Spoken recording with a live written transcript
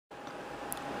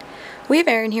We have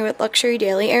Erin here with Luxury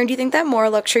Daily. Erin, do you think that more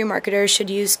luxury marketers should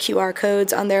use QR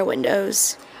codes on their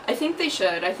windows? I think they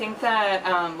should. I think that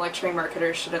luxury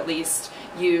marketers should at least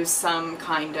use some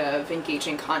kind of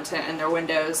engaging content in their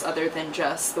windows other than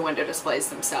just the window displays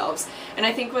themselves. And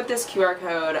I think with this QR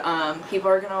code, people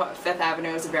are going to, Fifth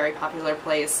Avenue is a very popular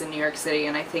place in New York City,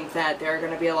 and I think that there are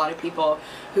going to be a lot of people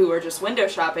who are just window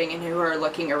shopping and who are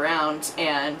looking around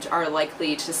and are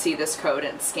likely to see this code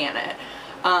and scan it.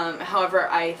 However,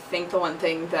 I think the one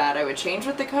thing that I would change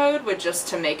with the code would just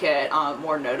to make it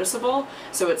more noticeable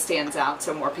so it stands out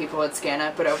so more people would scan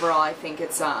it. But overall, I think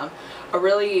it's a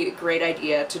really great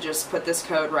idea to just put this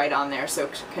code right on there so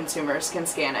consumers can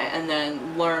scan it and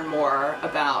then learn more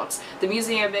about the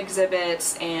museum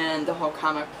exhibits and the whole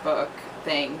comic book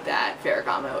thing that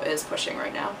Ferragamo is pushing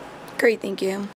right now. Great, thank you.